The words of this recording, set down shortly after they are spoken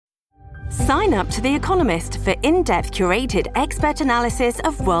Sign up to The Economist for in-depth curated expert analysis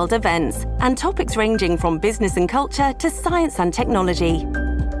of world events and topics ranging from business and culture to science and technology.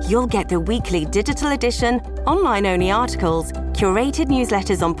 You'll get the weekly digital edition, online-only articles, curated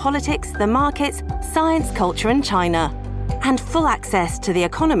newsletters on politics, the markets, science, culture and China, and full access to The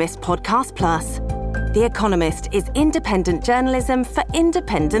Economist Podcast Plus. The Economist is independent journalism for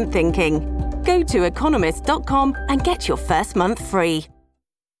independent thinking. Go to economist.com and get your first month free.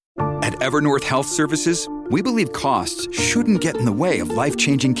 At Evernorth Health Services, we believe costs shouldn't get in the way of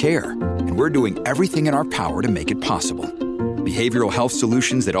life-changing care, and we're doing everything in our power to make it possible. Behavioral health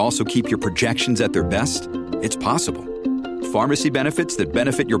solutions that also keep your projections at their best? It's possible. Pharmacy benefits that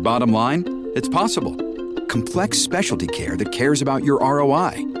benefit your bottom line? It's possible. Complex specialty care that cares about your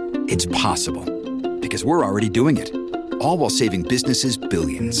ROI? It's possible. Because we're already doing it. All while saving businesses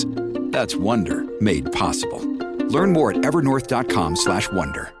billions. That's Wonder made possible. Learn more at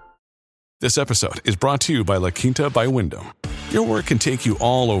evernorth.com/wonder. This episode is brought to you by La Quinta by Wyndham. Your work can take you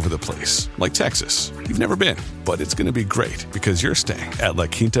all over the place, like Texas. You've never been, but it's going to be great because you're staying at La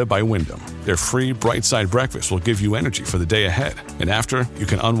Quinta by Wyndham. Their free Bright Side breakfast will give you energy for the day ahead. And after, you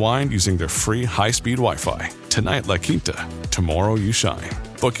can unwind using their free high-speed Wi-Fi. Tonight, La Quinta. Tomorrow, you shine.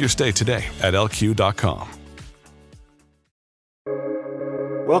 Book your stay today at lq.com.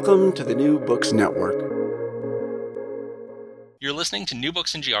 Welcome to the New Books Network. You're listening to New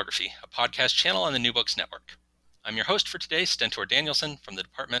Books in Geography, a podcast channel on the New Books Network. I'm your host for today, Stentor Danielson, from the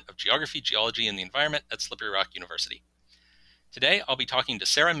Department of Geography, Geology, and the Environment at Slippery Rock University. Today, I'll be talking to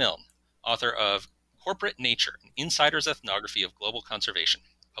Sarah Milne, author of Corporate Nature, an Insider's Ethnography of Global Conservation,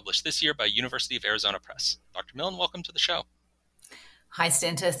 published this year by University of Arizona Press. Dr. Milne, welcome to the show. Hi,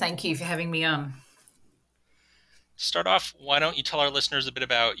 Stentor. Thank you for having me on. To start off, why don't you tell our listeners a bit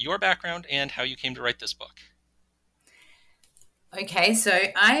about your background and how you came to write this book? Okay, so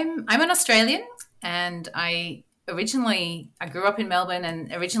I'm an Australian, and I grew up in Melbourne and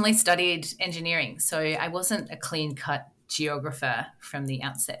originally studied engineering. So I wasn't a clean-cut geographer from the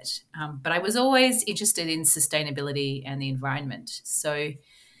outset, but I was always interested in sustainability and the environment. So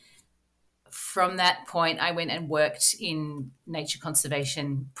from that point, I went and worked in nature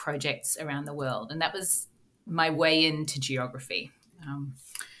conservation projects around the world, and that was my way into geography.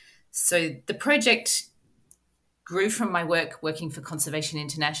 So the project grew from my work working for Conservation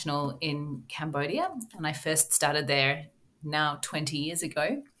International in Cambodia, and I first started there now 20 years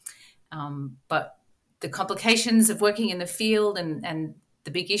ago. But the complications of working in the field and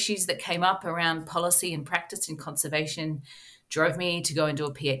the big issues that came up around policy and practice in conservation drove me to go and do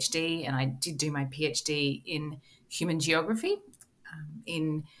a PhD, and I did do my PhD in human geography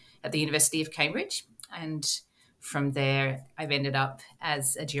at the University of Cambridge. And from there, I've ended up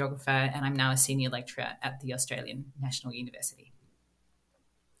as a geographer, and I'm now a senior lecturer at the Australian National University.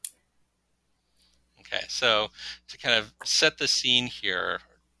 Okay, so to kind of set the scene here,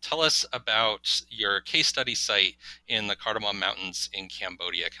 tell us about your case study site in the Cardamom Mountains in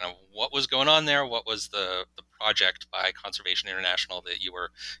Cambodia. Kind of what was going on there? What was the project by Conservation International that you were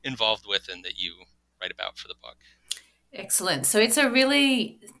involved with and that you write about for the book? Excellent. So it's a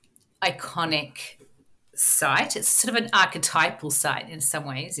really iconic site. It's sort of an archetypal site in some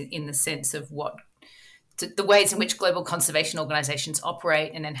ways, in the sense of the ways in which global conservation organizations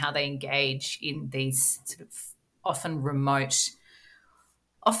operate and then how they engage in these sort of often remote,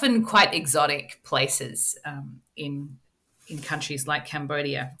 often quite exotic places in countries like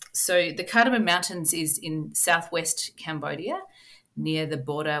Cambodia. So the Cardamom Mountains is in southwest Cambodia, near the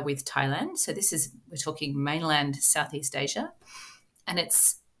border with Thailand. So we're talking mainland Southeast Asia, and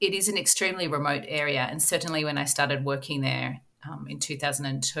it is an extremely remote area. And certainly when I started working there in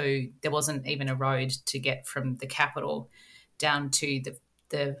 2002, there wasn't even a road to get from the capital down to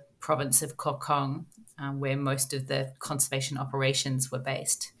the province of Koh Kong, where most of the conservation operations were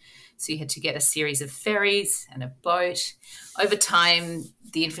based. So you had to get a series of ferries and a boat. Over time,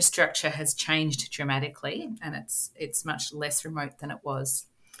 the infrastructure has changed dramatically, and it's much less remote than it was.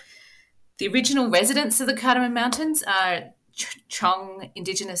 The original residents of the Cardamom Mountains are Chong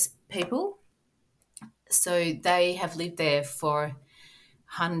Indigenous people. So they have lived there for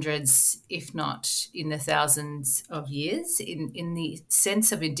hundreds, if not in the thousands of years. In the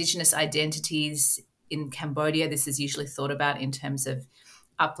sense of Indigenous identities in Cambodia, this is usually thought about in terms of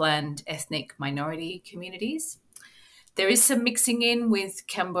upland ethnic minority communities. There is some mixing in with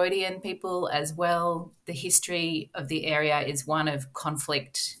Cambodian people as well. The history of the area is one of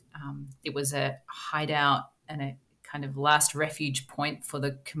conflict. It was a hideout and a kind of last refuge point for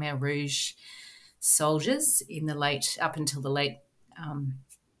the Khmer Rouge soldiers up until the late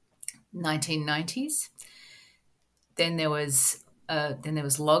 1990s. Then there was Then there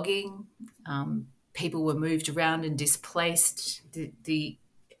was logging. People were moved around and displaced. The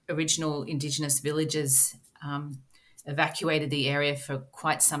original Indigenous villages evacuated the area for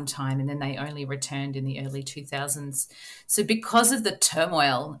quite some time, and then they only returned in the early 2000s. So because of the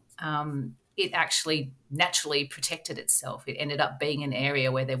turmoil, it actually naturally protected itself. It ended up being an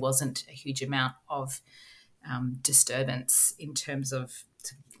area where there wasn't a huge amount of disturbance in terms of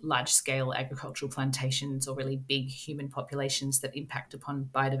large-scale agricultural plantations or really big human populations that impact upon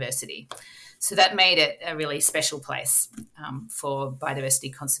biodiversity. So that made it a really special place for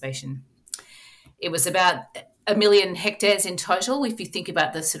biodiversity conservation. It was about 1 million hectares in total. If you think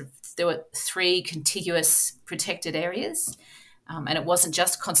about there were 3 contiguous protected areas, and it wasn't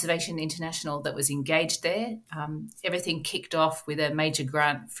just Conservation International that was engaged there. Everything kicked off with a major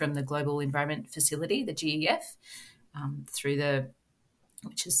grant from the Global Environment Facility, the GEF,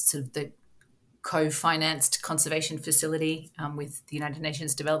 which is sort of the co-financed conservation facility with the United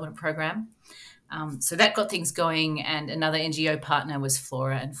Nations Development Programme. So that got things going, and another NGO partner was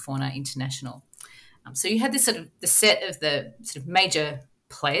Flora and Fauna International. So you had this the set of the sort of major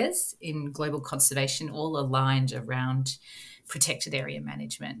players in global conservation all aligned around protected area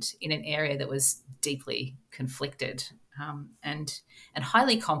management in an area that was deeply conflicted and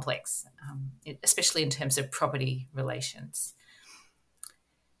highly complex, especially in terms of property relations.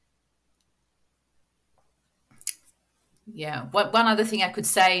 Yeah, one other thing I could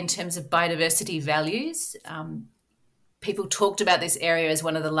say in terms of biodiversity values, people talked about this area as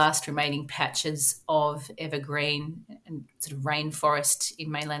one of the last remaining patches of evergreen and sort of rainforest in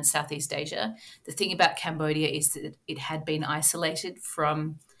mainland Southeast Asia. The thing about Cambodia is that it had been isolated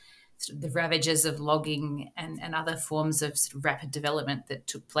from sort of the ravages of logging and other forms of sort of rapid development that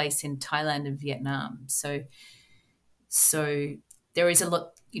took place in Thailand and Vietnam. So there is a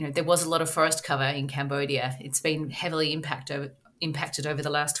lot, there was a lot of forest cover in Cambodia. It's been heavily impacted over the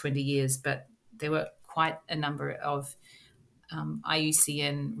last 20 years, but there were quite a number of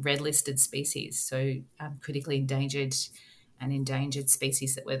IUCN red-listed species, so critically endangered and endangered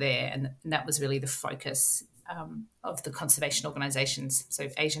species that were there, and that was really the focus of the conservation organisations. So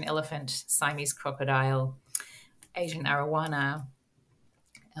Asian elephant, Siamese crocodile, Asian arowana,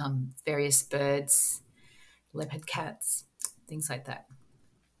 various birds, leopard cats, things like that.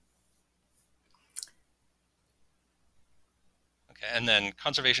 Okay, and then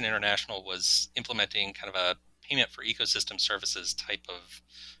Conservation International was implementing kind of a payment for ecosystem services type of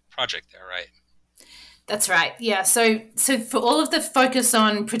project there, right? That's right. Yeah. So for all of the focus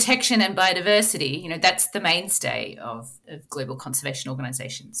on protection and biodiversity, that's the mainstay of global conservation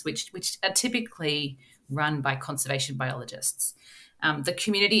organizations, which are typically run by conservation biologists. The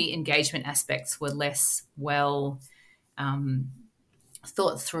community engagement aspects were less well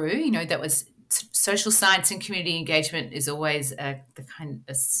thought through. That was social science and community engagement is always a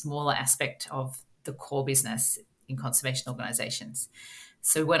smaller aspect of the core business in conservation organizations.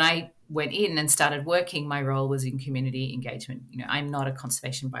 So when I went in and started working, my role was in community engagement. I'm not a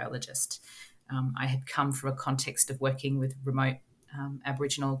conservation biologist. I had come from a context of working with remote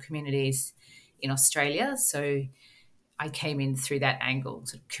Aboriginal communities in Australia. So I came in through that angle,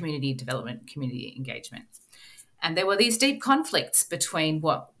 sort of community development, community engagement. And there were these deep conflicts between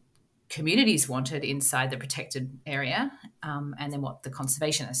what communities wanted inside the protected area and then what the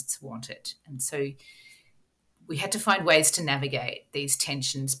conservationists wanted. And so we had to find ways to navigate these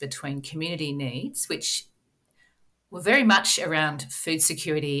tensions between community needs, which were very much around food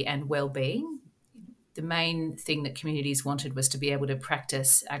security and well-being. The main thing that communities wanted was to be able to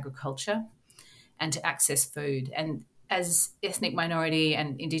practice agriculture and to access food. And as ethnic minority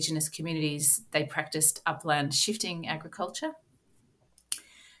and Indigenous communities, they practiced upland shifting agriculture,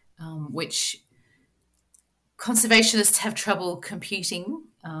 which conservationists have trouble computing.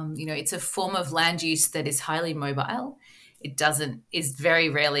 It's a form of land use that is highly mobile. Is very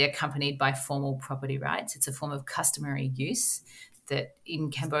rarely accompanied by formal property rights. It's a form of customary use that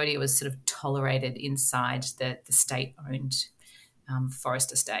in Cambodia was sort of tolerated inside the state-owned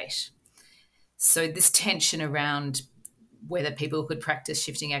forest estate. So this tension around whether people could practice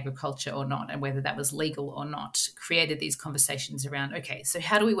shifting agriculture or not and whether that was legal or not created these conversations around, okay, so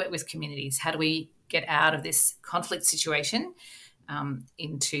how do we work with communities? How do we get out of this conflict situation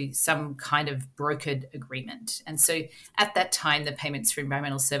into some kind of brokered agreement? And so at that time, the payments for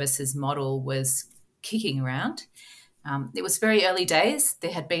environmental services model was kicking around. It was very early days.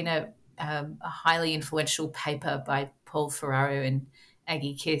 There had been a highly influential paper by Paul Ferraro and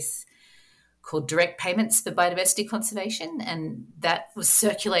Aggie Kiss called Direct Payments for Biodiversity Conservation, and that was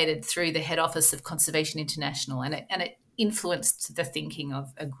circulated through the head office of Conservation International, and it influenced the thinking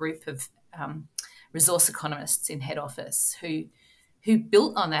of a group of resource economists in head office who who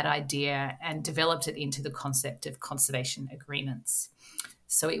built on that idea and developed it into the concept of conservation agreements.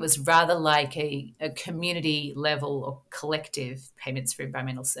 So it was rather like a community level or collective payments for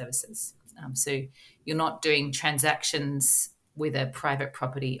environmental services. So you're not doing transactions with a private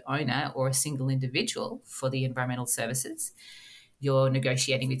property owner or a single individual for the environmental services. You're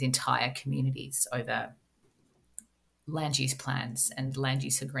negotiating with entire communities over land use plans and land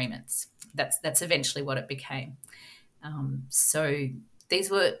use agreements. That's eventually what it became. So these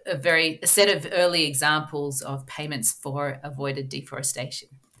were a set of early examples of payments for avoided deforestation.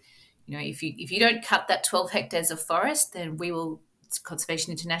 If you don't cut that 12 hectares of forest, then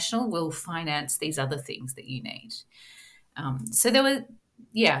Conservation International will finance these other things that you need. So there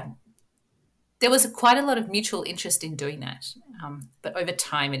was quite a lot of mutual interest in doing that. But over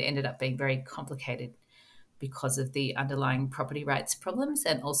time, it ended up being very complicated because of the underlying property rights problems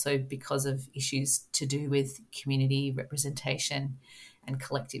and also because of issues to do with community representation and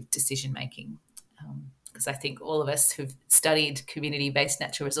collective decision-making. Because I think all of us who've studied community-based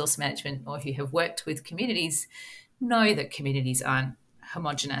natural resource management or who have worked with communities know that communities aren't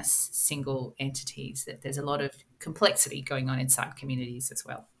homogenous single entities, that there's a lot of complexity going on inside communities as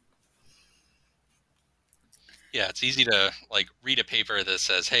well. Yeah, it's easy to read a paper that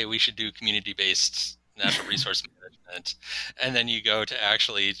says, hey, we should do community-based natural resource management, and then you go to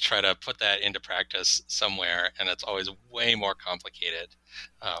actually try to put that into practice somewhere, and it's always way more complicated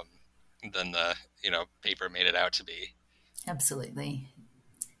than the paper made it out to be. Absolutely.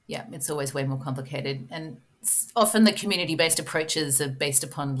 Yeah, it's always way more complicated, and often the community-based approaches are based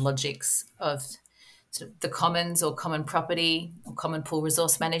upon logics of sort of the commons or common property or common pool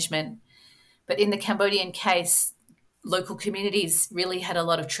resource management. But in the Cambodian case, local communities really had a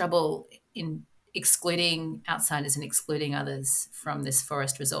lot of trouble in excluding outsiders and excluding others from this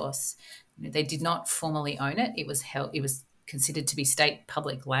forest resource. They did not formally own it. It was considered to be state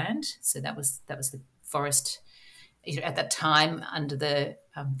public land. So that was the forest at that time under the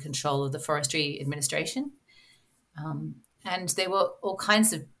control of the Forestry Administration. And there were all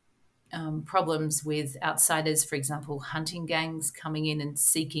kinds of problems with outsiders, for example, hunting gangs coming in and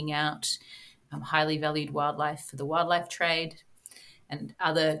seeking out highly valued wildlife for the wildlife trade and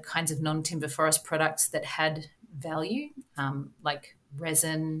other kinds of non-timber forest products that had value, like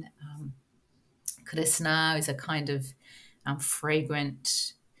resin. Kurisna is a kind of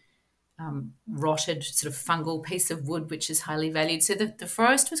fragrant, rotted sort of fungal piece of wood, which is highly valued. So the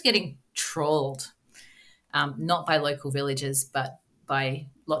forest was getting trawled, not by local villagers, but by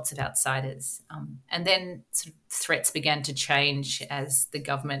lots of outsiders. And then sort of threats began to change as the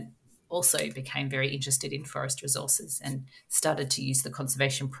government also became very interested in forest resources and started to use the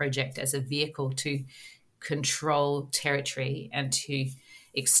conservation project as a vehicle to control territory and to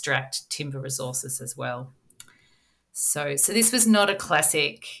extract timber resources as well. So this was not a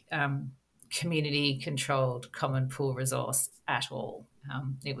classic community-controlled common pool resource at all.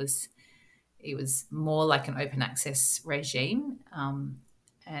 It was more like an open access regime,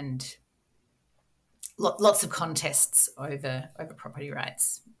 and lots of contests over property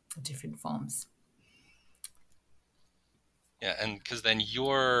rights of different forms. Yeah, and because then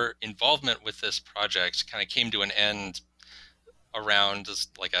your involvement with this project kind of came to an end around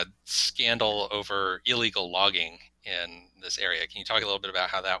just like a scandal over illegal logging in this area. Can you talk a little bit about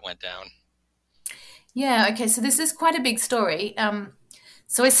how that went down? Yeah, okay, so this is quite a big story.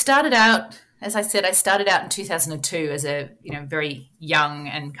 So I started out, as I said, in 2002 as a very young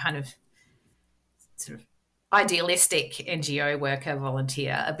and kind of sort of idealistic NGO worker,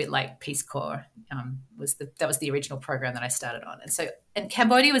 volunteer, a bit like Peace Corps. That was the original program that I started on. And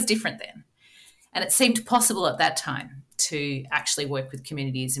Cambodia was different then. And it seemed possible at that time to actually work with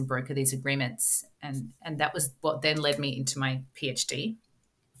communities and broker these agreements. And that was what then led me into my PhD,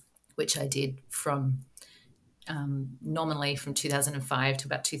 which I did from nominally from 2005 to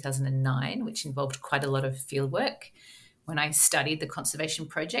about 2009, which involved quite a lot of field work when I studied the conservation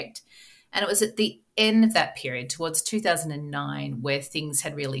project. And it was at the end of that period, towards 2009, where things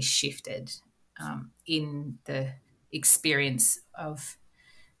had really shifted in the experience of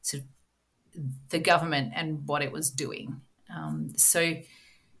sort of the government and what it was doing. So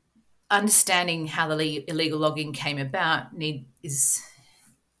understanding how the illegal logging came about is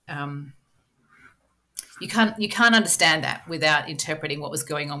you can't understand that without interpreting what was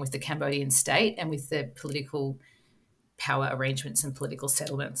going on with the Cambodian state and with the political power arrangements and political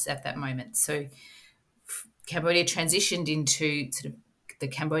settlements at that moment. So Cambodia transitioned into sort of the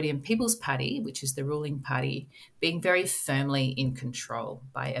Cambodian People's Party, which is the ruling party, being very firmly in control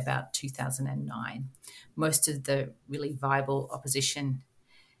by about 2009. Most of the really viable opposition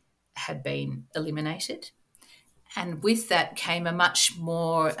had been eliminated. And with that came a much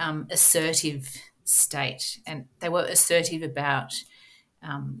more assertive state. And they were assertive about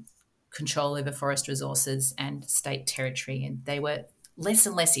control over forest resources and state territory. And they were less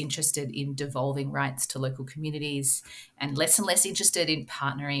and less interested in devolving rights to local communities and less interested in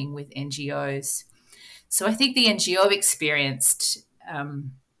partnering with NGOs. So I think the NGO experienced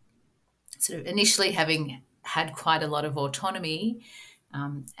sort of initially having had quite a lot of autonomy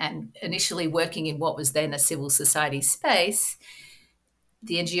and initially working in what was then a civil society space,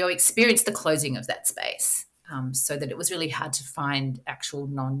 the NGO experienced the closing of that space so that it was really hard to find actual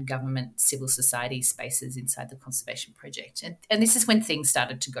non-government civil society spaces inside the conservation project. And this is when things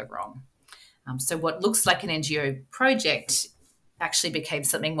started to go wrong. So what looks like an NGO project actually became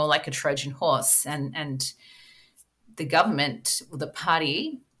something more like a Trojan horse, and the government, or the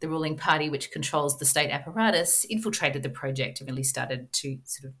party, the ruling party, which controls the state apparatus, infiltrated the project and really started to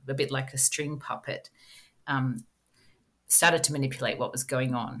sort of, a bit like a string puppet, started to manipulate what was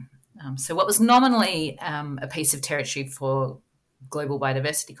going on. So what was nominally a piece of territory for global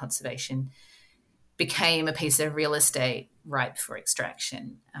biodiversity conservation became a piece of real estate ripe for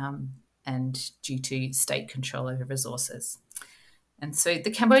extraction and due to state control over resources. And so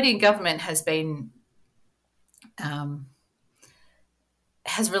the Cambodian government has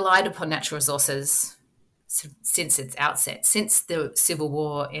relied upon natural resources since its outset, since the Civil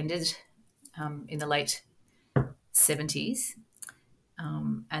War ended in the late 70s,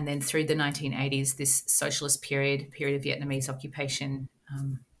 and then through the 1980s, this socialist period of Vietnamese occupation.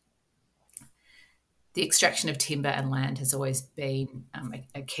 The extraction of timber and land has always been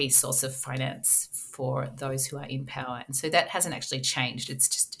a key source of finance for those who are in power. And so that hasn't actually changed. It's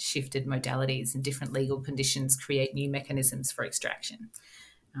just shifted modalities, and different legal conditions create new mechanisms for extraction.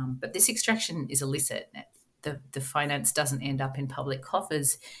 But this extraction is illicit. The finance doesn't end up in public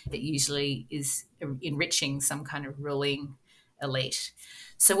coffers. It usually is enriching some kind of ruling elite.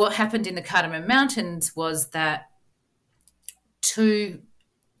 So what happened in the Cardamom Mountains was that two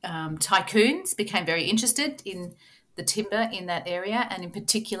tycoons became very interested in the timber in that area, and in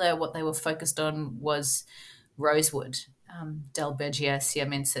particular what they were focused on was rosewood, Dalbergia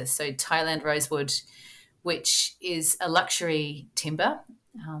siamensis, so Thailand rosewood, which is a luxury timber.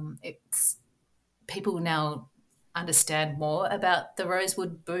 People now understand more about the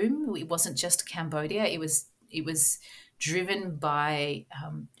rosewood boom. It wasn't just Cambodia. It was driven by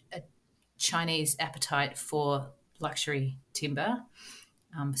a Chinese appetite for luxury timber.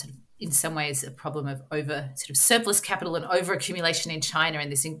 Sort of in some ways a problem of surplus capital and over accumulation in China, and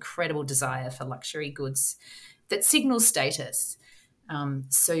this incredible desire for luxury goods that signals status.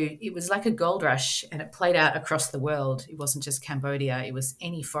 So it was like a gold rush, and it played out across the world. It wasn't just Cambodia. It was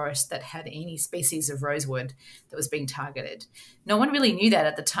any forest that had any species of rosewood that was being targeted. No one really knew that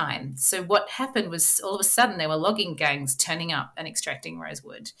at the time. So what happened was all of a sudden there were logging gangs turning up and extracting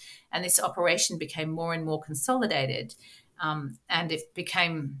rosewood, and this operation became more and more consolidated. And it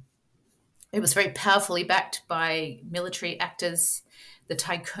was very powerfully backed by military actors. The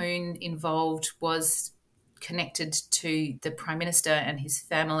tycoon involved was connected to the Prime Minister and his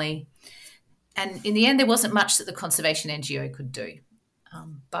family. And in the end, there wasn't much that the conservation NGO could do.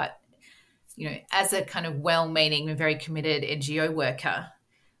 But, as a kind of well-meaning and very committed NGO worker,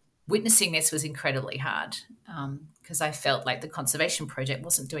 witnessing this was incredibly hard because I felt like the conservation project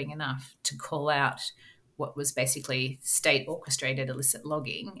wasn't doing enough to call out what was basically state-orchestrated illicit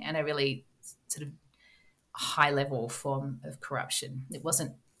logging and a really sort of high-level form of corruption. It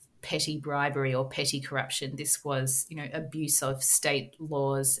wasn't petty bribery or petty corruption. This was, abuse of state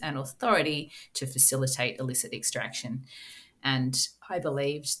laws and authority to facilitate illicit extraction. And I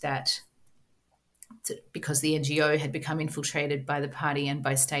believed that because the NGO had become infiltrated by the party and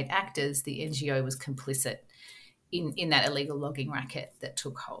by state actors, the NGO was complicit in that illegal logging racket that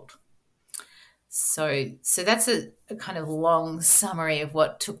took hold. So that's a kind of long summary of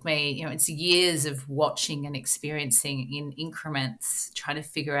what took me, it's years of watching and experiencing in increments, trying to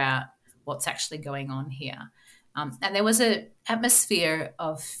figure out what's actually going on here. And there was an atmosphere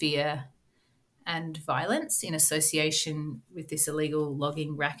of fear and violence in association with this illegal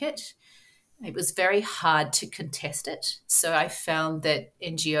logging racket. It was very hard to contest it. So I found that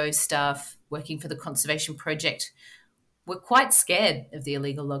NGO staff working for the Conservation Project were quite scared of the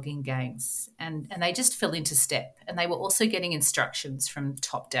illegal logging gangs, and they just fell into step. And they were also getting instructions from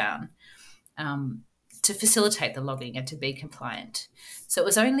top down to facilitate the logging and to be compliant. So it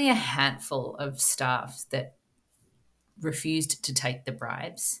was only a handful of staff that refused to take the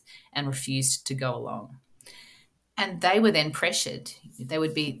bribes and refused to go along. And they were then pressured.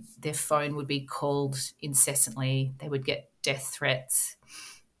 Their phone would be called incessantly. They would get death threats.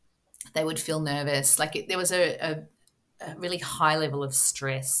 They would feel nervous. There was a really high level of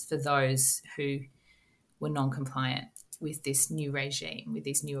stress for those who were non-compliant with this new regime, with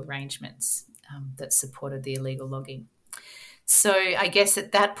these new arrangements that supported the illegal logging. So I guess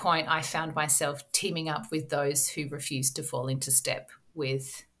at that point, I found myself teaming up with those who refused to fall into step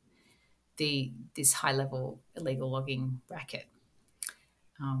with this high-level illegal logging racket.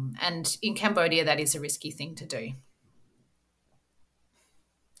 And in Cambodia, that is a risky thing to do.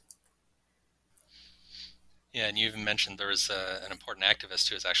 Yeah, and you even mentioned there was an important activist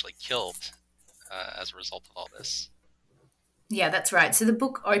who was actually killed as a result of all this. Yeah, that's right. So the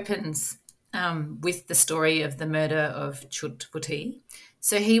book opens with the story of the murder of Chut Buti.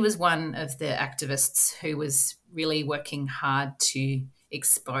 So he was one of the activists who was really working hard to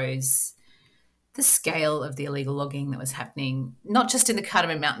expose the scale of the illegal logging that was happening, not just in the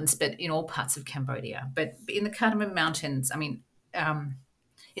Cardamom Mountains, but in all parts of Cambodia. But in the Cardamom Mountains, I mean,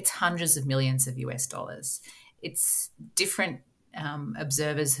 it's hundreds of millions of US dollars. It's different.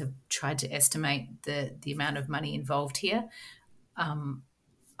 Observers have tried to estimate the amount of money involved here.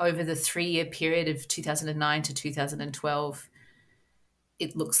 Over the 3-year period of 2009 to 2012,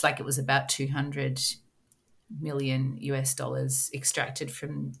 it looks like it was about 200 million US dollars extracted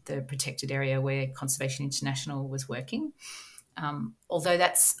from the protected area where Conservation International was working. Although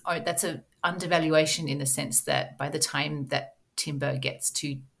that's an undervaluation in the sense that by the time that timber gets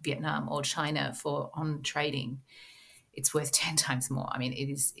to Vietnam or China for on trading, it's worth 10 times more. I mean,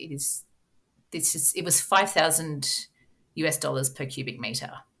 it was 5,000 US dollars per cubic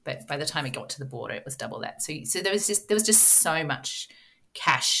meter, but by the time it got to the border, it was double that. So there was just so much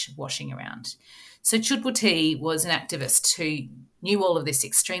cash washing around. So Chut Buti was an activist who knew all of this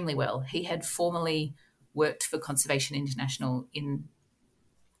extremely well. He had formerly worked for Conservation International in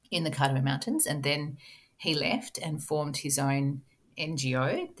the Cardamom Mountains, and then he left and formed his own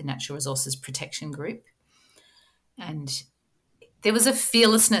NGO, the Natural Resources Protection Group. And there was a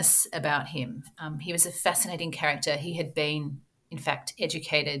fearlessness about him. He was a fascinating character. He had been, in fact,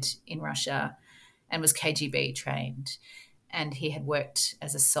 educated in Russia and was KGB trained. And he had worked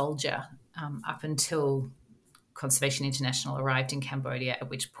as a soldier up until Conservation International arrived in Cambodia, at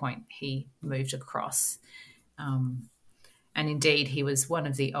which point he moved across. And indeed, he was one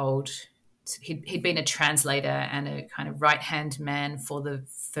of the he'd been a translator and a kind of right-hand man for the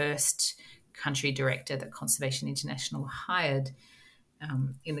first country director that Conservation International hired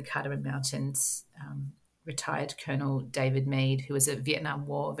in the Cardamom Mountains, retired Colonel David Meade, who was a Vietnam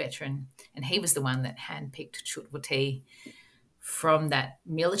War veteran. And he was the one that handpicked Chut Buti from that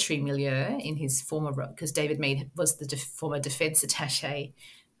military milieu in his former role, because David Meade was the former defence attaché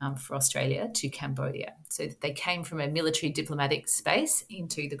for Australia to Cambodia. So they came from a military diplomatic space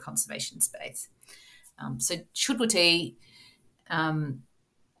into the conservation space. So Chut Buti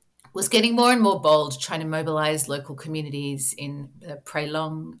was getting more and more bold, trying to mobilise local communities in the Prey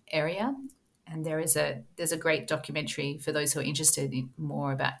Long area. And there's a great documentary for those who are interested in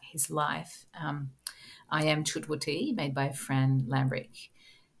more about his life. I Am Chut Buti, made by Fran Lambrick,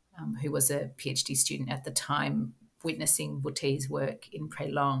 who was a PhD student at the time witnessing Buti's work in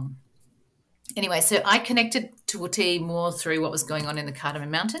Prey Long. Anyway, so I connected to Buti more through what was going on in the Cardamom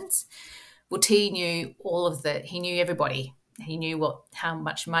Mountains. Buti knew he knew everybody. He knew how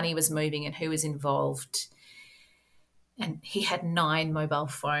much money was moving and who was involved. And he had 9 mobile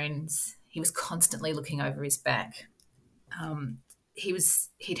phones. He was constantly looking over his back.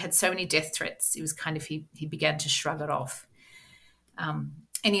 He'd had so many death threats. It was kind of, he began to shrug it off.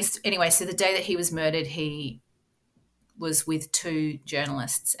 Anyway, so the day that he was murdered, he was with 2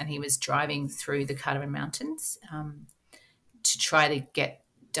 journalists and he was driving through the Cardamom Mountains to try to get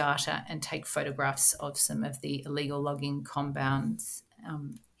data and take photographs of some of the illegal logging compounds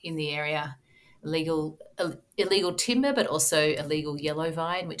in the area. Illegal timber, but also illegal yellow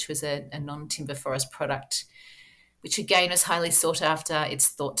vine, which was a non-timber forest product, which again was highly sought after. It's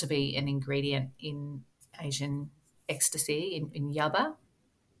thought to be an ingredient in Asian ecstasy, in yaba.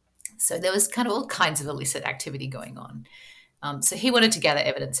 So there was kind of all kinds of illicit activity going on. So he wanted to gather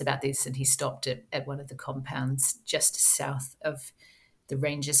evidence about this, and he stopped at one of the compounds just south of the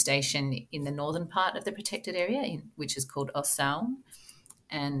ranger station in the northern part of the protected area, which is called Osaun.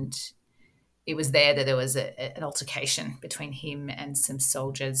 And it was there that there was an altercation between him and some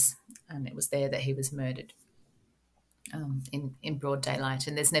soldiers, and it was there that he was murdered in broad daylight.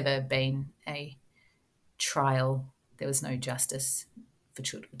 And there's never been a trial. There was no justice for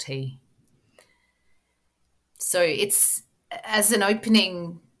Chut Buti. So it's, as an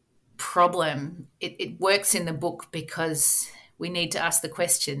opening problem, it works in the book because we need to ask the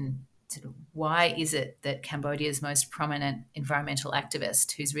question, why is it that Cambodia's most prominent environmental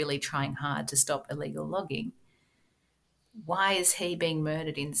activist, who's really trying hard to stop illegal logging, why is he being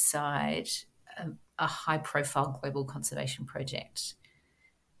murdered inside a high-profile global conservation project?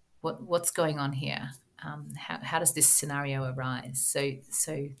 What's going on here? How does this scenario arise?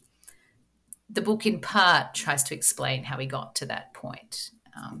 So the book in part tries to explain how we got to that point,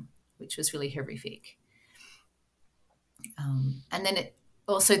 which was really horrific. And then it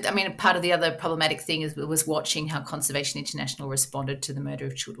also, part of the other problematic thing was watching how Conservation International responded to the murder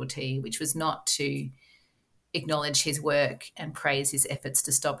of Chudwati, which was not to acknowledge his work and praise his efforts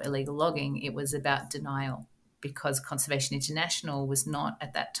to stop illegal logging. It was about denial, because Conservation International was not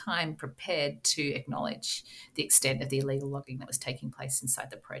at that time prepared to acknowledge the extent of the illegal logging that was taking place inside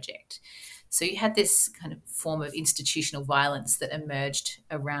the project. So you had this kind of form of institutional violence that emerged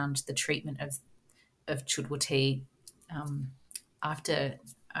around the treatment of Chudwati after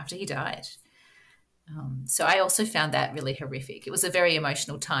he died. So I also found that really horrific. It was a very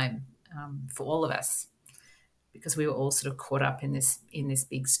emotional time for all of us, because we were all sort of caught up in this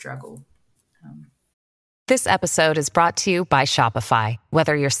big struggle. This episode is brought to you by Shopify.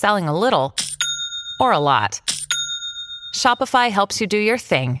 Whether you're selling a little or a lot, Shopify helps you do your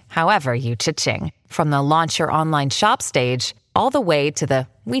thing, however you cha-ching. From the launch your online shop stage, all the way to the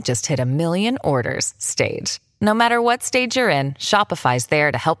we just hit 1 million orders stage. No matter what stage you're in, Shopify's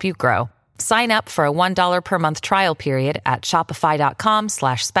there to help you grow. Sign up for a $1 per month trial period at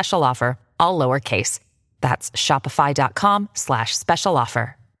shopify.com/special offer, all lowercase. That's shopify.com/special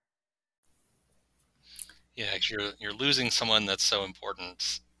offer. Yeah, you're losing someone that's so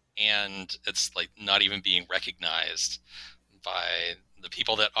important, and it's like not even being recognized by the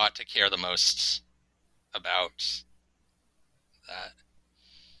people that ought to care the most about that.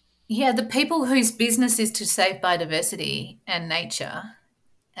 Yeah, the people whose business is to save biodiversity and nature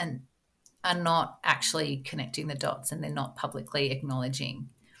and are not actually connecting the dots, and they're not publicly acknowledging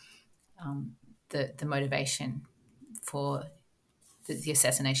the motivation for the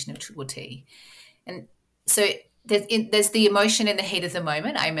assassination of Chudwati. And so there's the emotion in the heat of the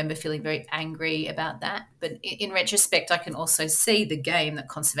moment. I remember feeling very angry about that. But in retrospect, I can also see the game that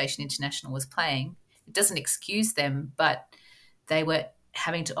Conservation International was playing. It doesn't excuse them, but they were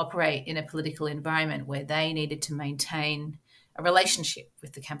having to operate in a political environment where they needed to maintain a relationship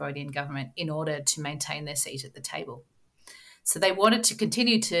with the Cambodian government in order to maintain their seat at the table. So they wanted to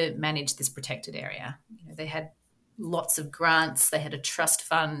continue to manage this protected area. They had lots of grants, they had a trust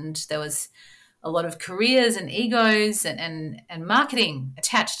fund, there was a lot of careers and egos and marketing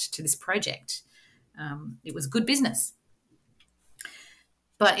attached to this project. It was good business.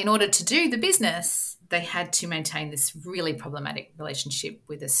 But in order to do the business, they had to maintain this really problematic relationship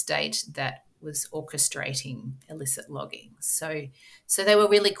with a state that was orchestrating illicit logging. So they were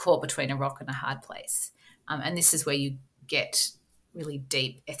really caught between a rock and a hard place. And this is where you get really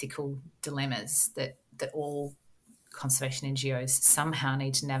deep ethical dilemmas that all conservation NGOs somehow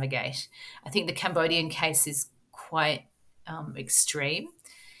need to navigate. I think the Cambodian case is quite extreme,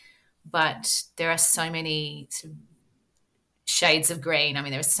 but there are so many sort of shades of green.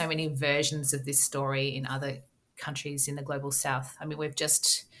 There are so many versions of this story in other countries in the global south. We've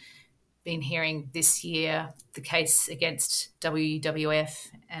just been hearing this year the case against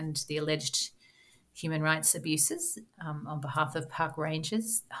WWF and the alleged human rights abuses on behalf of park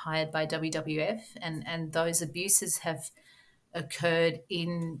rangers hired by WWF. And those abuses have occurred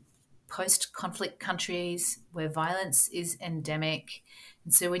in post-conflict countries where violence is endemic.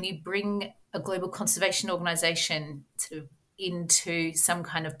 And so when you bring a global conservation organisation into some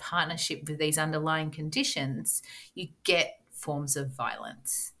kind of partnership with these underlying conditions, you get forms of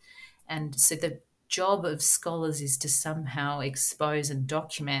violence. And so the job of scholars is to somehow expose and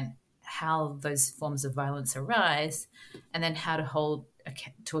document how those forms of violence arise, and then how to hold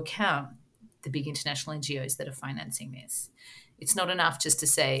to account the big international NGOs that are financing this. It's not enough just to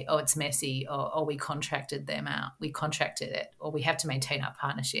say, oh, it's messy, or we contracted them out, we contracted it, or we have to maintain our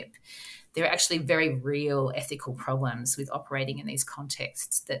partnership. There are actually very real ethical problems with operating in these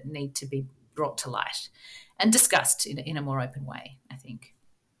contexts that need to be brought to light and discussed in a more open way, I think.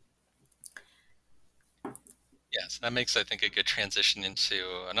 Yes, that makes, I think, a good transition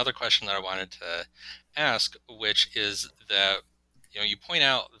into another question that I wanted to ask, which is that, you point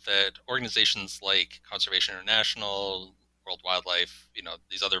out that organizations like Conservation International, World Wildlife,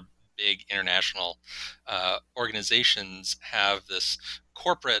 these other big international organizations have this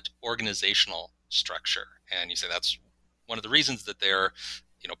corporate organizational structure. And you say that's one of the reasons that they're,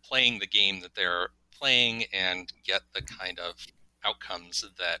 playing the game that they're playing and get the kind of outcomes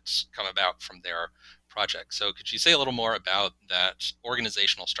that come about from their project. So could you say a little more about that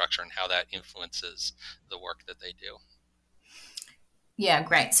organizational structure and how that influences the work that they do? Yeah,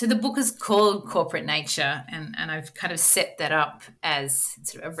 great. So the book is called Corporate Nature, and I've kind of set that up as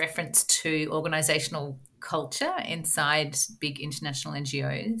sort of a reference to organizational culture inside big international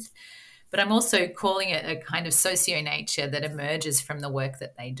NGOs. But I'm also calling it a kind of socio-nature that emerges from the work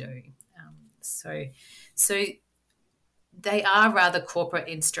that they do. So they are rather corporate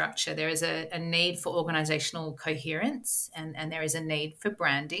in structure. There is a need for organizational coherence, and there is a need for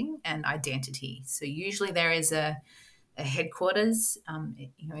branding and identity. So usually there is a headquarters.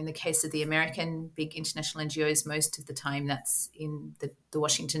 In the case of the American big international NGOs, most of the time that's in the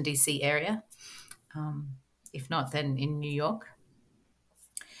Washington, D.C. area. If not, then in New York.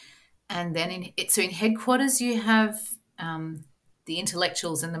 And then in headquarters, you have the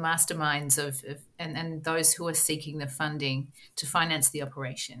intellectuals and the masterminds and those who are seeking the funding to finance the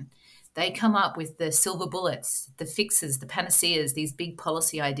operation. They come up with the silver bullets, the fixes, the panaceas, these big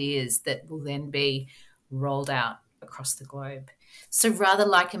policy ideas that will then be rolled out across the globe. So rather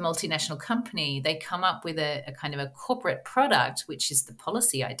like a multinational company, they come up with a kind of a corporate product, which is the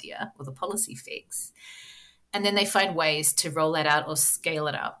policy idea or the policy fix. And then they find ways to roll that out or scale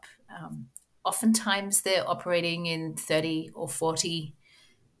it up. Oftentimes they're operating in 30 or 40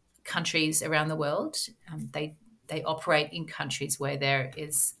 countries around the world. They operate in countries where there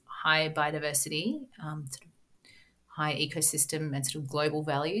is high biodiversity, sort of high ecosystem and sort of global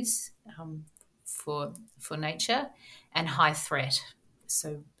values for nature, and high threat.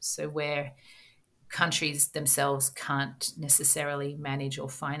 So where countries themselves can't necessarily manage or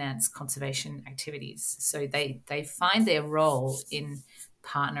finance conservation activities. So they find their role in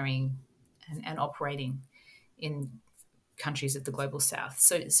partnering and operating in countries of the global south.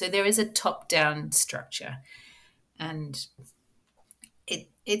 So there is a top-down structure, and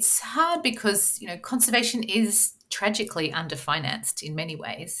it's hard because conservation is tragically underfinanced in many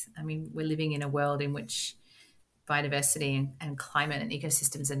ways. I mean, we're living in a world in which biodiversity and climate and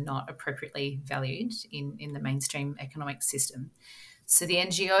ecosystems are not appropriately valued in the mainstream economic system. So the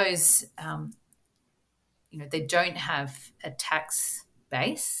NGOs, they don't have a tax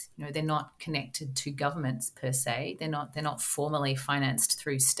base. They're not connected to governments per se. They're not formally financed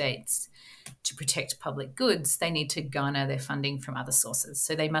through states to protect public goods. They need to garner their funding from other sources.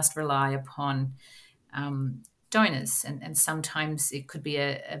 So they must rely upon donors, and sometimes it could be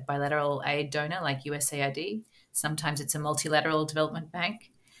a bilateral aid donor like USAID. Sometimes it's a multilateral development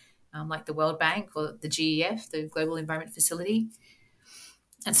bank like the World Bank or the GEF, the Global Environment Facility.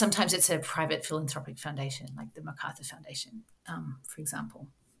 And sometimes it's a private philanthropic foundation like the MacArthur Foundation, for example.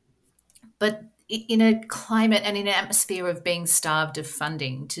 But in a climate and in an atmosphere of being starved of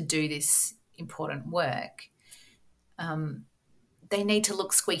funding to do this important work, they need to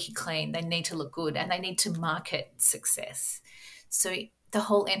look squeaky clean, they need to look good, and they need to market success. So the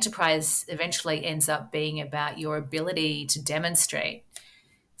whole enterprise eventually ends up being about your ability to demonstrate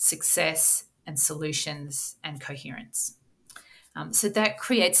success and solutions and coherence. So that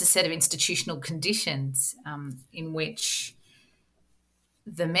creates a set of institutional conditions in which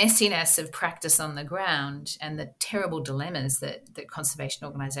the messiness of practice on the ground and the terrible dilemmas that conservation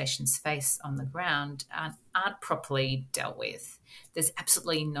organisations face on the ground aren't properly dealt with. There's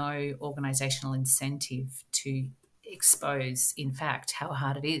absolutely no organisational incentive to expose, in fact, how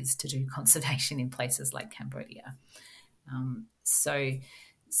hard it is to do conservation in places like Cambodia. So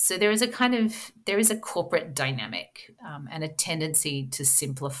there is a corporate dynamic and a tendency to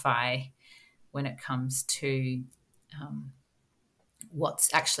simplify when it comes to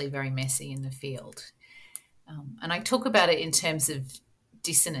what's actually very messy in the field. And I talk about it in terms of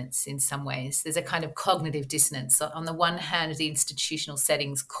dissonance in some ways. There's a kind of cognitive dissonance. So on the one hand, the institutional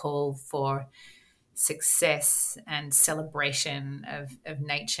settings call for success and celebration of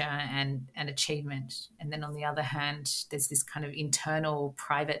nature and achievement. And then on the other hand, there's this kind of internal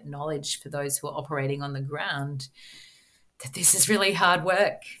private knowledge for those who are operating on the ground that this is really hard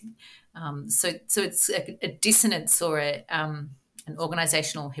work. So it's a dissonance or an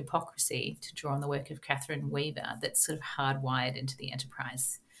organisational hypocrisy, to draw on the work of Catherine Weaver, that's sort of hardwired into the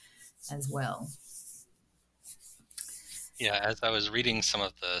enterprise as well. Yeah, as I was reading some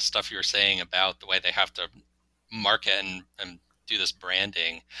of the stuff you were saying about the way they have to market and do this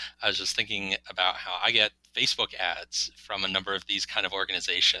branding, I was just thinking about how I get Facebook ads from a number of these kind of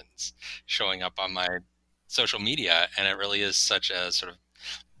organizations showing up on my social media, and it really is such a sort of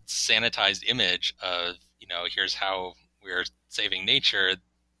sanitized image of, here's how we're saving nature,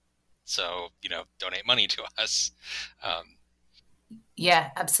 so, donate money to us.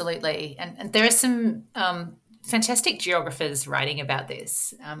 Yeah, absolutely. And there are some fantastic geographers writing about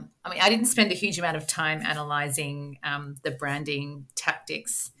this. I didn't spend a huge amount of time analysing the branding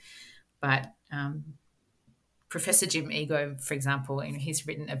tactics, but Professor Jim Ego, for example, he's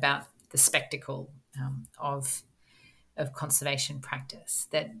written about the spectacle of conservation practice,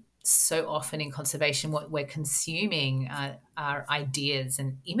 that so often in conservation what we're consuming are ideas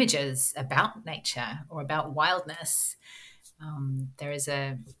and images about nature or about wildness. There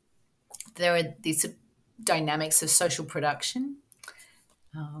are these dynamics of social production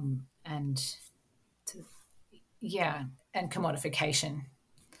and commodification,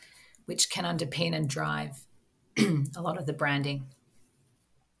 which can underpin and drive a lot of the branding.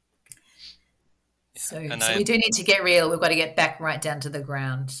 So we do need to get real. We've got to get back right down to the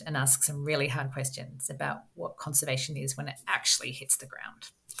ground and ask some really hard questions about what conservation is when it actually hits the ground.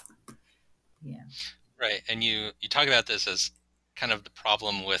 Yeah. Right. And you talk about this as kind of the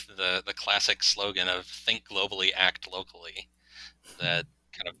problem with the classic slogan of think globally, act locally. That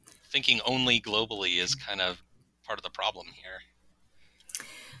kind of thinking only globally is kind of part of the problem here.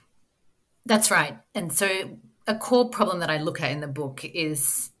 That's right. And so a core problem that I look at in the book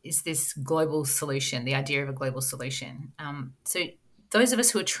is this global solution, the idea of a global solution. So those of us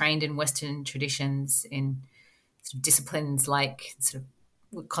who are trained in Western traditions, in sort of disciplines like sort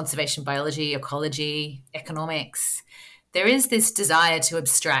of conservation biology, ecology, economics, there is this desire to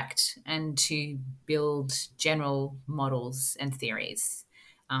abstract and to build general models and theories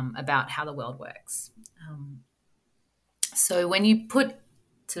about how the world works. So when you put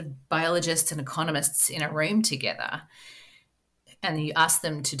sort of biologists and economists in a room together and you ask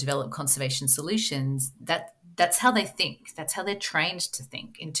them to develop conservation solutions, that's how they think. That's how they're trained to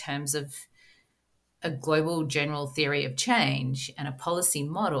think, in terms of a global general theory of change and a policy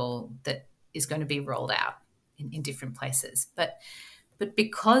model that is going to be rolled out in different places. But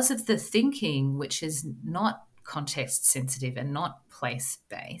because of the thinking, which is not context sensitive and not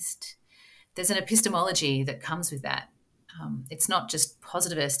place-based, there's an epistemology that comes with that. It's not just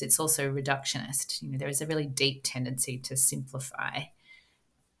positivist, it's also reductionist. There is a really deep tendency to simplify.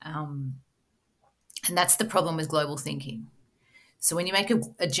 And that's the problem with global thinking. So when you make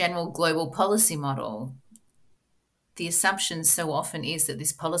a general global policy model, the assumption so often is that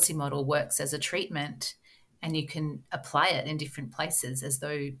this policy model works as a treatment and you can apply it in different places as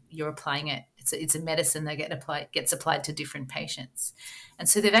though you're applying it. It's a medicine that gets applied to different patients. And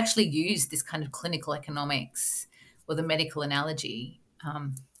so they've actually used this kind of clinical economics or the medical analogy,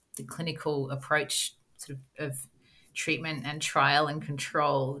 the clinical approach sort of treatment and trial and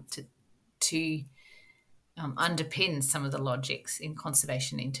control to underpin some of the logics in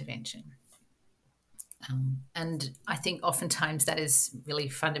conservation intervention. And I think oftentimes that is really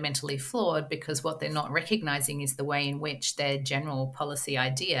fundamentally flawed, because what they're not recognizing is the way in which their general policy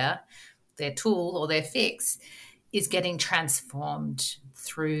idea, their tool or their fix, is getting transformed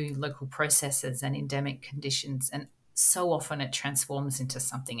through local processes and endemic conditions. And so often it transforms into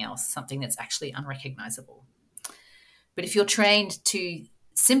something else, something that's actually unrecognizable. But if you're trained to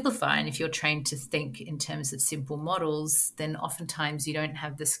simplify and if you're trained to think in terms of simple models, then oftentimes you don't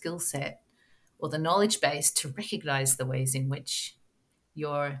have the skill set or the knowledge base to recognize the ways in which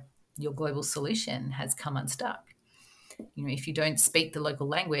your global solution has come unstuck. If you don't speak the local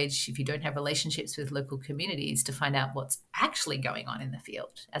language, if you don't have relationships with local communities to find out what's actually going on in the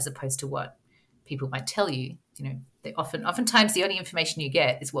field, as opposed to what people might tell you, oftentimes the only information you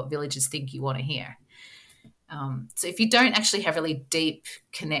get is what villagers think you want to hear. So if you don't actually have really deep,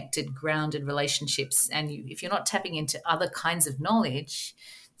 connected, grounded relationships, and if you're not tapping into other kinds of knowledge,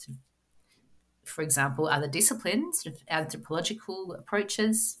 for example, other disciplines, sort of anthropological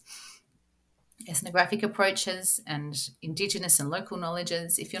approaches, ethnographic approaches, and Indigenous and local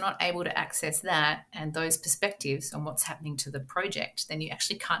knowledges, if you're not able to access that and those perspectives on what's happening to the project, then you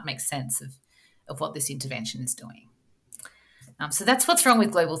actually can't make sense of what this intervention is doing. So that's what's wrong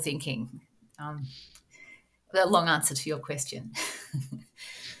with global thinking. A long answer to your question.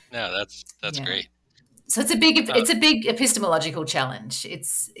 No, that's great. So it's a big epistemological challenge.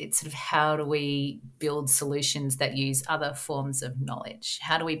 It's sort of, how do we build solutions that use other forms of knowledge?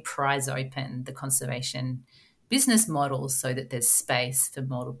 How do we prise open the conservation business models so that there's space for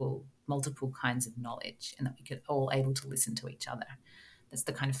multiple kinds of knowledge and that we get all able to listen to each other? That's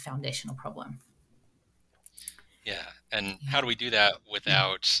the kind of foundational problem. Yeah, and how do we do that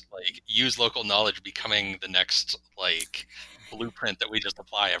without use local knowledge becoming the next blueprint that we just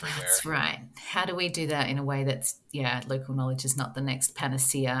apply everywhere? That's right. How do we do that in a way that's, local knowledge is not the next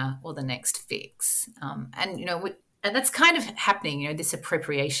panacea or the next fix? And that's kind of happening, this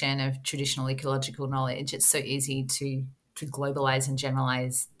appropriation of traditional ecological knowledge. It's so easy to globalize and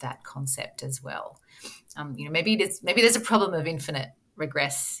generalize that concept as well. Maybe there's a problem of infinite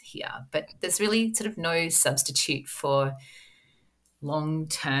regress here, but there's really sort of no substitute for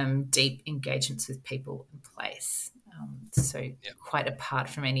long-term, deep engagements with people in place. Quite apart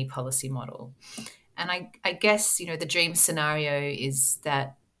from any policy model. And I guess, the dream scenario is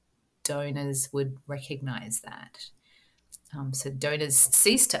that donors would recognize that. So donors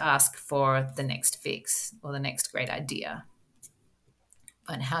cease to ask for the next fix or the next great idea.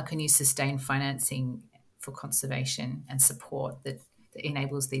 But how can you sustain financing for conservation and support that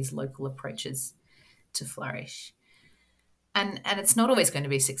enables these local approaches to flourish? And it's not always going to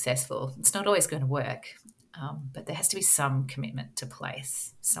be successful. It's not always going to work. But there has to be some commitment to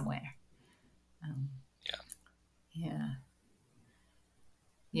place somewhere.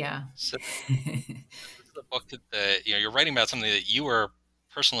 Yeah. So the book that you're writing about something that you were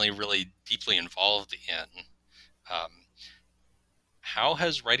personally really deeply involved in. How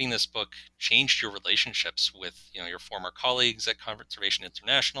has writing this book changed your relationships with your former colleagues at Conservation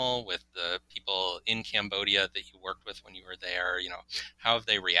International, with the people in Cambodia that you worked with when you were there? How have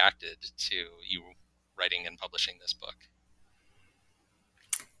they reacted to you writing and publishing this book?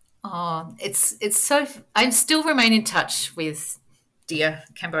 It's so. I still remain in touch with dear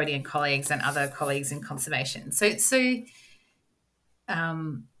Cambodian colleagues and other colleagues in conservation.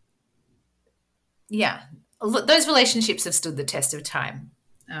 Those relationships have stood the test of time.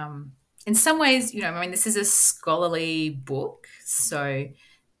 In some ways, this is a scholarly book, so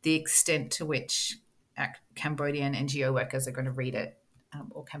the extent to which Cambodian NGO workers are going to read it,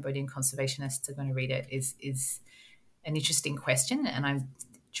 or Cambodian conservationists are going to read it, is an interesting question, and I'm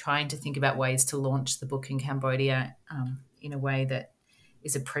trying to think about ways to launch the book in Cambodia in a way that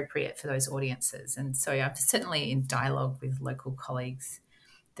is appropriate for those audiences. And so I'm certainly in dialogue with local colleagues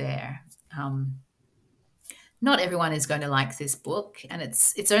there. Not everyone is going to like this book, and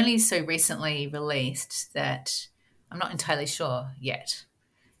it's only so recently released that I'm not entirely sure yet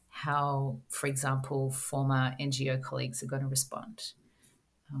how, for example, former NGO colleagues are going to respond.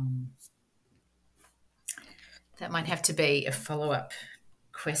 That might have to be a follow-up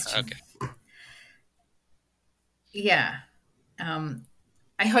question. Okay. Yeah.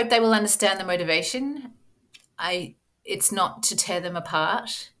 I hope they will understand the motivation. It's not to tear them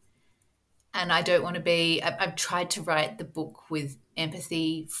apart. And I don't want to be, I've tried to write the book with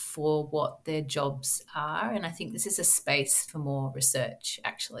empathy for what their jobs are. And I think this is a space for more research,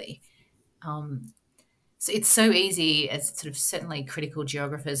 actually. So it's so easy, as sort of certainly critical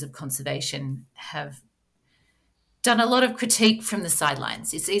geographers of conservation have done a lot of critique from the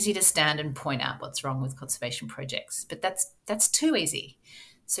sidelines. It's easy to stand and point out what's wrong with conservation projects, but that's too easy.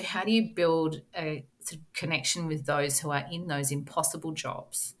 So how do you build a sort of connection with those who are in those impossible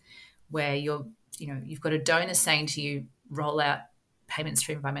jobs where you've got a donor saying to you, roll out payments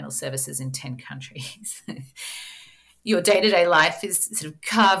for environmental services in 10 countries. Your day-to-day life is sort of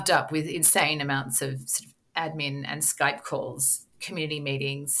carved up with insane amounts of sort of admin and Skype calls, community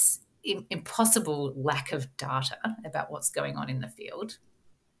meetings, impossible lack of data about what's going on in the field.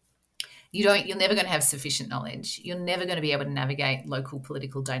 You're never going to have sufficient knowledge. You're never going to be able to navigate local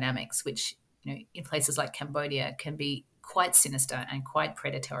political dynamics, which in places like Cambodia can be quite sinister and quite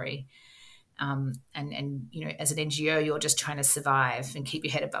predatory. And as an NGO, you're just trying to survive and keep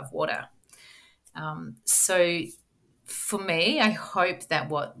your head above water. So for me, I hope that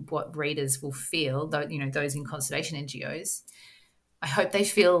what readers will feel, those in conservation NGOs, I hope they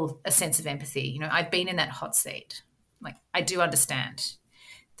feel a sense of empathy. I've been in that hot seat. Like, I do understand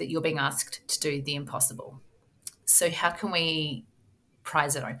that you're being asked to do the impossible. So how can we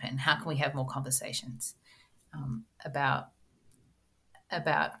prise it open? How can we have more conversations about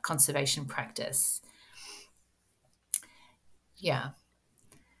conservation practice? Yeah.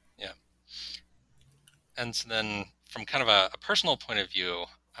 And so then from kind of a personal point of view,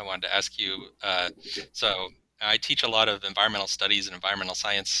 I wanted to ask you, so I teach a lot of environmental studies and environmental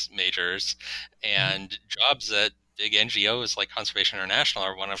science majors, and jobs at big NGOs like Conservation International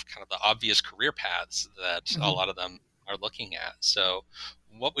are one of kind of the obvious career paths that a lot of them are looking at. So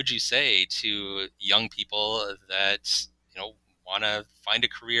what would you say to young people that, want to find a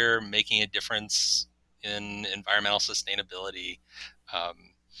career making a difference in environmental sustainability,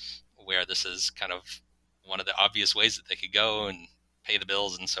 where this is kind of one of the obvious ways that they could go and pay the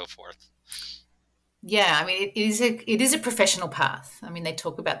bills and so forth? Yeah, it is a professional path. They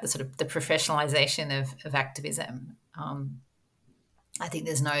talk about the sort of the professionalization of activism. I think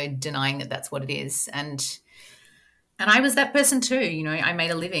there's no denying that that's what it is. And I was that person too. I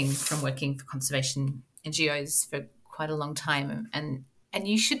made a living from working for conservation NGOs for quite a long time. And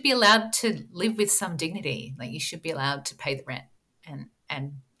you should be allowed to live with some dignity. Like, you should be allowed to pay the rent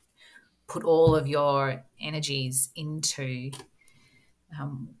and put all of your energies into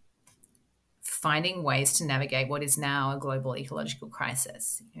finding ways to navigate what is now a global ecological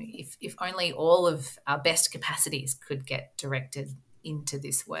crisis. If only all of our best capacities could get directed into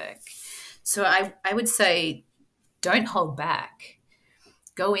this work. So I would say, don't hold back.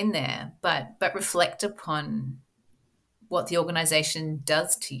 Go in there, but reflect upon what the organisation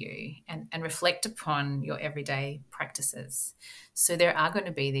does to you, and reflect upon your everyday practices. So there are going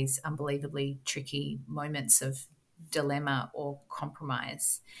to be these unbelievably tricky moments of dilemma or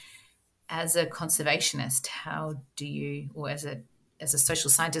compromise. As a conservationist, how do you, or as a social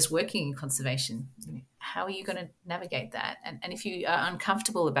scientist working in conservation, how are you going to navigate that? And if you are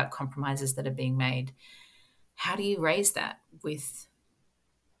uncomfortable about compromises that are being made, how do you raise that with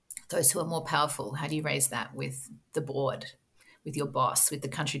those who are more powerful? How do you raise that with the board, with your boss, with the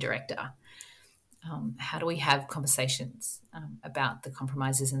country director? How do we have conversations about the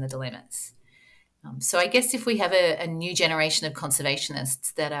compromises and the dilemmas? So I guess if we have a new generation of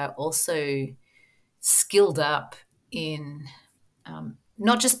conservationists that are also skilled up in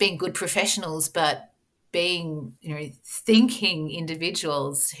not just being good professionals, but being, thinking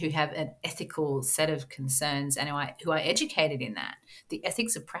individuals who have an ethical set of concerns and who are educated in that, the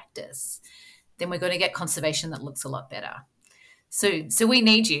ethics of practice, then we're going to get conservation that looks a lot better. So we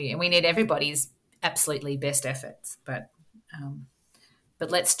need you, and we need everybody's absolutely best efforts. But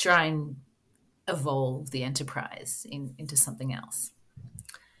let's try and evolve the enterprise into something else.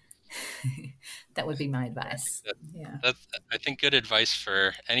 That would be my advice. That's, I think, good advice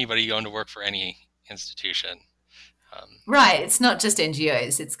for anybody going to work for any institution. Right. It's not just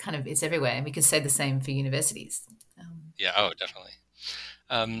NGOs. It's everywhere. And we could say the same for universities.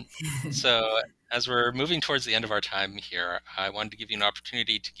 Definitely. So as we're moving towards the end of our time here, I wanted to give you an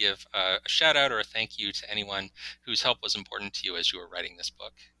opportunity to give a shout out or a thank you to anyone whose help was important to you as you were writing this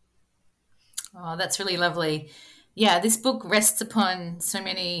book. Oh, that's really lovely. Yeah, this book rests upon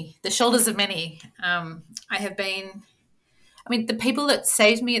the shoulders of many. The people that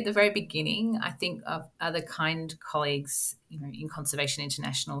saved me at the very beginning, I think, are the kind colleagues, in Conservation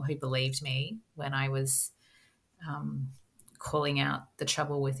International who believed me when I was calling out the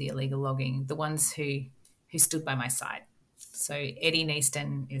trouble with the illegal logging, the ones who stood by my side. So Eddie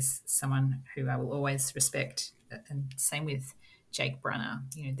Neaston is someone who I will always respect, and same with Jake Brunner.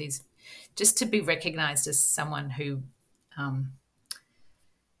 These, just to be recognised as someone who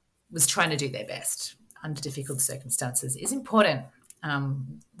was trying to do their best under difficult circumstances is important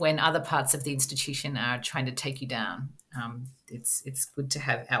when other parts of the institution are trying to take you down. It's good to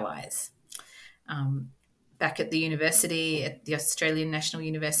have allies. Back at the university, at the Australian National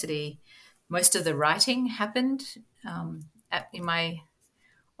University, most of the writing happened in my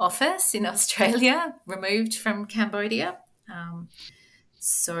office in Australia, removed from Cambodia.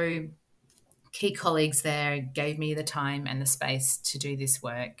 So key colleagues there gave me the time and the space to do this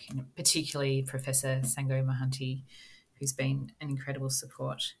work, particularly Professor Sango Mohanty, who's been an incredible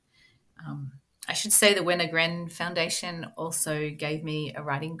support. I should say the Wenner-Gren Foundation also gave me a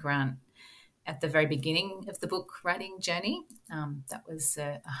writing grant at the very beginning of the book writing journey. That was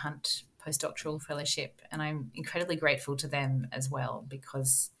a Hunt postdoctoral fellowship, and I'm incredibly grateful to them as well,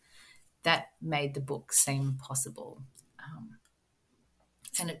 because that made the book seem possible.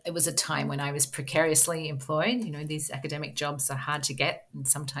 And it was a time when I was precariously employed. These academic jobs are hard to get, and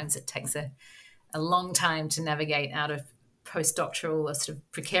sometimes it takes a long time to navigate out of postdoctoral or sort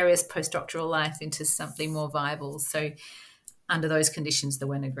of precarious postdoctoral life into something more viable. So under those conditions, the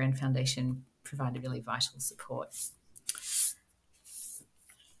Wenner-Gren Foundation provided really vital support.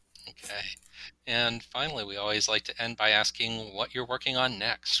 Okay. And finally, we always like to end by asking what you're working on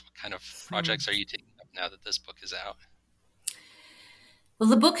next. What kind of projects are you taking up now that this book is out? Well,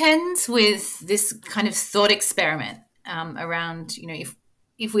 the book ends with this kind of thought experiment around,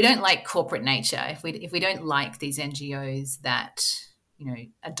 if we don't like corporate nature, if we don't like these NGOs that,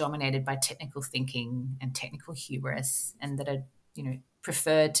 are dominated by technical thinking and technical hubris, and that are,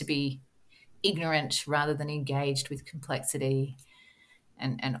 preferred to be ignorant rather than engaged with complexity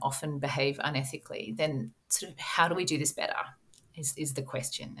and often behave unethically, then sort of how do we do this better is the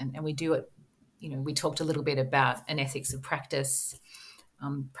question. And we do it, we talked a little bit about an ethics of practice,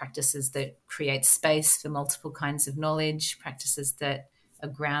 practices that create space for multiple kinds of knowledge, practices that are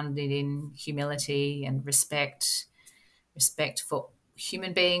grounded in humility and respect for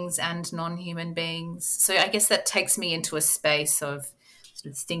human beings and non-human beings. So I guess that takes me into a space of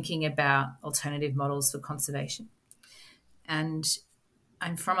sort of thinking about alternative models for conservation. And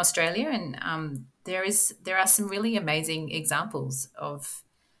I'm from Australia, and there are some really amazing examples of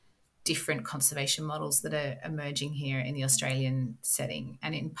different conservation models that are emerging here in the Australian setting.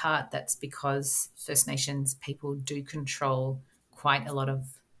 And in part, that's because First Nations people do control quite a lot of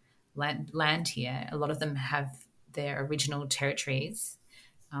land here. A lot of them have their original territories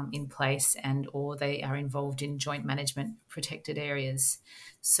in place, and or they are involved in joint management protected areas.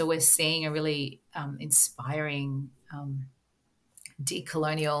 So we're seeing a really inspiring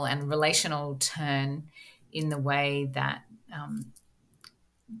decolonial and relational turn in the way that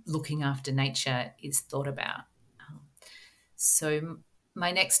looking after nature is thought about. So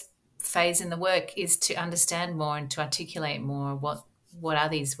my next phase in the work is to understand more and to articulate more what are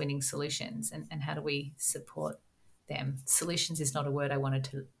these winning solutions, and how do we support them. Solutions is not a word I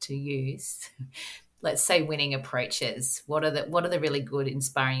wanted to use. Let's say winning approaches. What are the really good,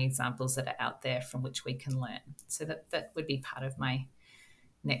 inspiring examples that are out there from which we can learn? So that would be part of my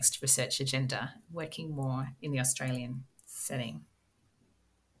next research agenda, working more in the Australian setting.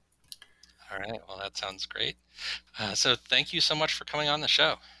 All right. Well, that sounds great. So thank you so much for coming on the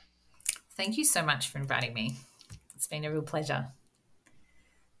show. Thank you so much for inviting me. It's been a real pleasure.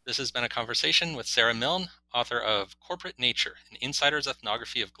 This has been a conversation with Sarah Milne, author of Corporate Nature, an insider's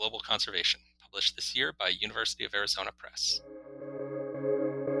ethnography of global conservation, published this year by University of Arizona Press.